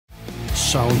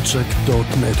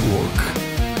Soundcheck.network,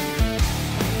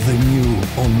 the new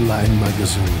online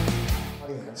magazine.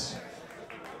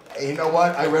 You know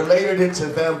what? I related it to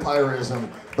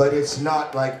vampirism, but it's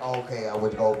not like, okay, I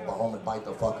would go home and bite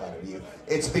the fuck out of you.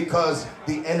 It's because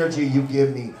the energy you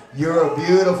give me. You're a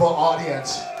beautiful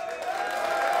audience.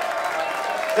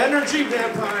 Energy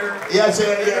vampire. Yes,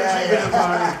 Energy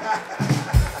vampire.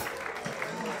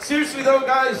 Seriously though,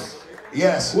 guys.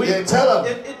 Yes, tell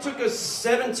them. It took us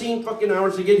 17 fucking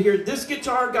hours to get here. This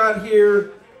guitar got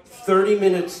here 30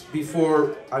 minutes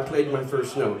before I played my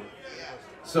first note.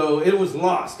 So it was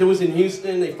lost. It was in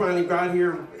Houston. They finally got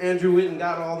here. Andrew went and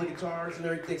got all the guitars and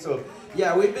everything. So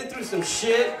yeah, we've been through some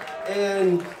shit,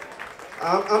 and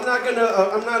I'm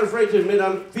not afraid to admit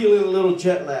I'm feeling a little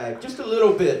jet lag, just a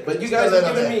little bit. But you guys are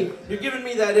giving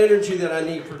me that energy that I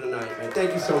need for tonight, man.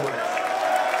 Thank you so much.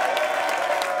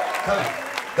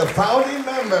 The founding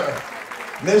member,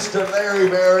 Mr. Larry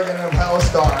Berrigan of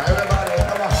Helstar. Everybody,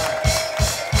 come on.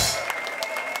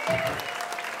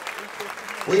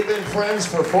 We've been friends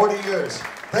for 40 years.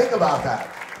 Think about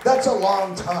that. That's a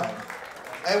long time.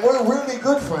 And we're really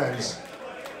good friends.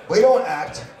 We don't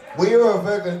act. We are a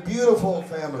very beautiful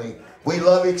family. We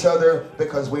love each other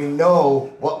because we know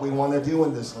what we want to do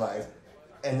in this life.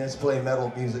 And let's play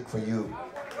metal music for you.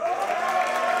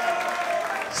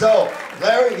 So,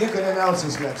 Larry, you can announce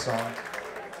this next song.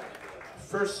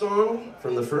 First song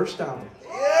from the first album.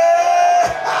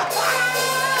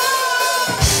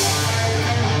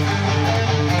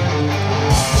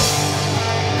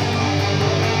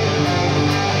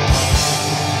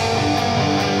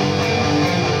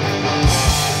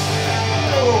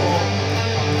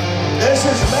 This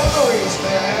is memories,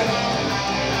 man.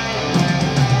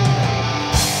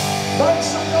 Make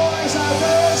some noise out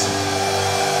there.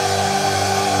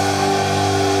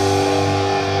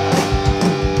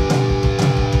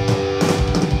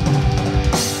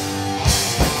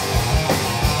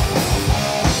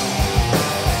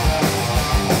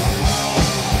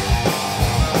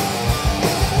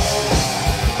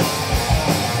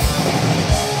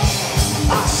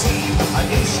 I see a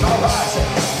new star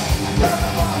rising.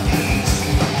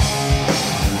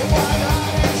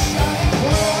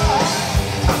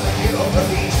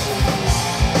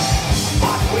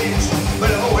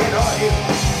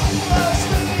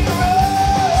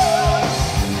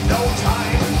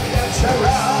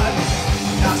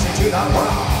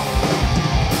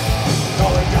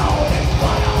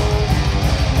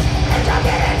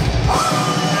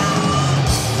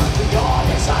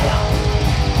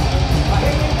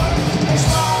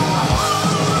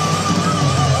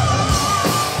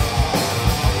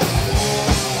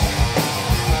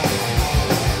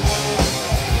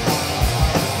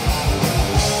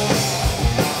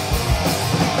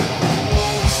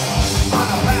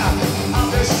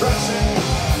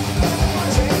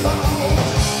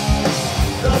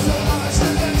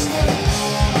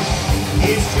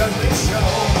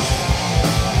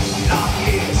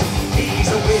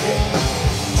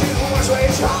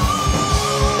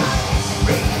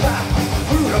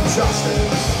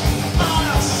 Justice.